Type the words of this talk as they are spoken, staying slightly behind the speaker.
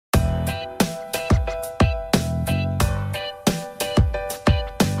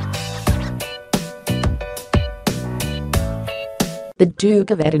The Duke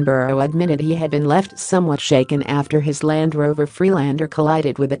of Edinburgh admitted he had been left somewhat shaken after his Land Rover Freelander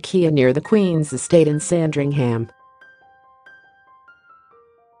collided with a Kia near the Queen's estate in Sandringham.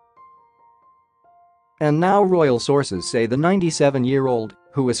 And now royal sources say the 97-year-old,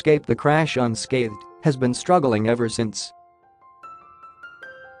 who escaped the crash unscathed, has been struggling ever since.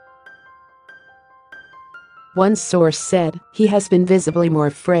 One source said he has been visibly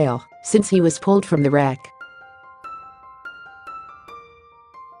more frail since he was pulled from the wreck.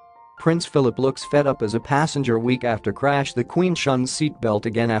 Prince Philip looks fed up as a passenger week after crash. The Queen shuns seatbelt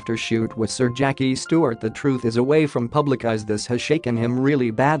again after shoot with Sir Jackie Stewart. The truth is away from public eyes. This has shaken him really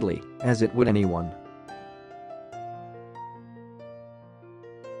badly, as it would anyone.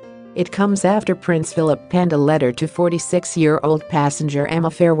 It comes after Prince Philip penned a letter to 46-year-old passenger Emma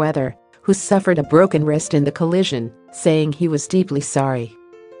Fairweather, who suffered a broken wrist in the collision, saying he was deeply sorry.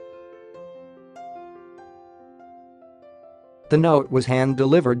 The note was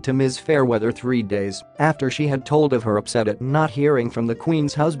hand-delivered to Ms Fairweather 3 days after she had told of her upset at not hearing from the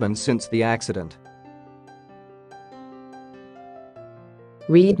Queen's husband since the accident.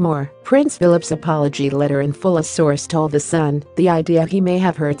 Read more. Prince Philip's apology letter in full. A source told The Sun the idea he may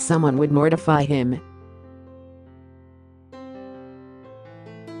have hurt someone would mortify him.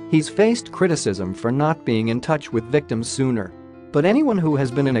 He's faced criticism for not being in touch with victims sooner. But anyone who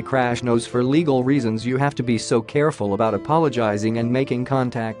has been in a crash knows for legal reasons you have to be so careful about apologizing and making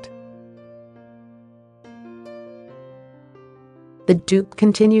contact. The Duke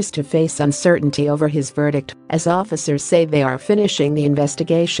continues to face uncertainty over his verdict, as officers say they are finishing the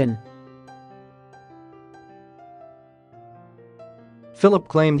investigation. Philip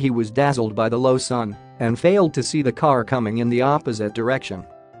claimed he was dazzled by the low sun and failed to see the car coming in the opposite direction.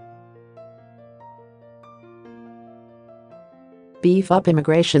 Beef up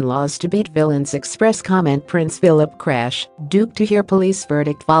immigration laws to beat villains. Express comment. Prince Philip crash, Duke to hear police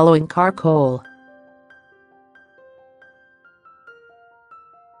verdict following car coll.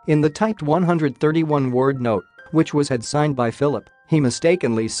 In the typed 131-word note, which was had signed by Philip, he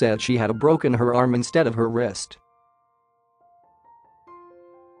mistakenly said she had broken her arm instead of her wrist.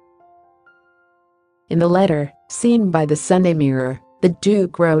 In the letter, seen by the Sunday Mirror, the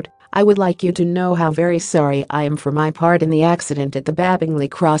Duke wrote, "I would like you to know how very sorry I am for my part in the accident at the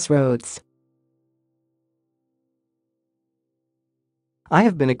Babingley crossroads. I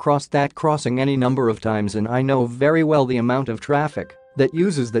have been across that crossing any number of times and I know very well the amount of traffic that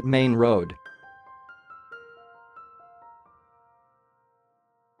uses that main road."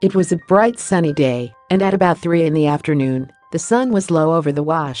 It was a bright sunny day, and at about 3 in the afternoon, the sun was low over the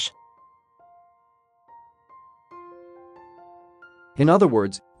wash. In other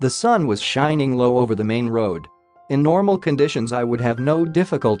words, the sun was shining low over the main road. In normal conditions I would have no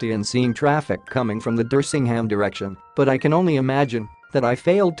difficulty in seeing traffic coming from the Dersingham direction, but I can only imagine that I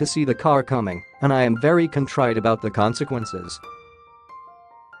failed to see the car coming, and I am very contrite about the consequences.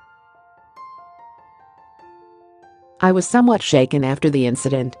 I was somewhat shaken after the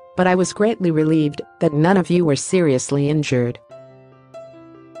incident, but I was greatly relieved that none of you were seriously injured.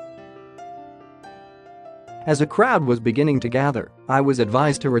 As a crowd was beginning to gather, I was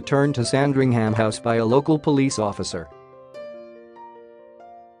advised to return to Sandringham House by a local police officer.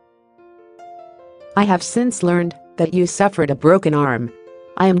 I have since learned that you suffered a broken arm.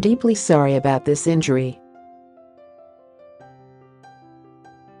 I am deeply sorry about this injury.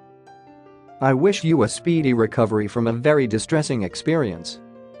 I wish you a speedy recovery from a very distressing experience.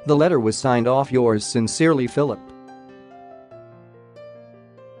 The letter was signed off yours sincerely, Philip.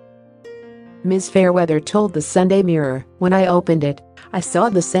 Ms Fairweather told the Sunday Mirror, "When I opened it, I saw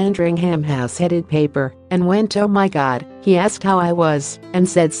the Sandringham House headed paper and went, oh my God." He asked how I was and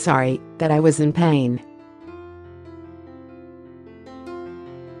said sorry that I was in pain.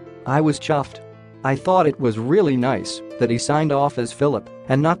 I was chuffed. I thought it was really nice that he signed off as Philip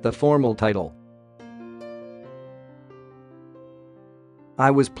and not the formal title. I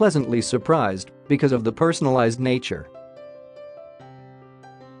was pleasantly surprised because of the personalized nature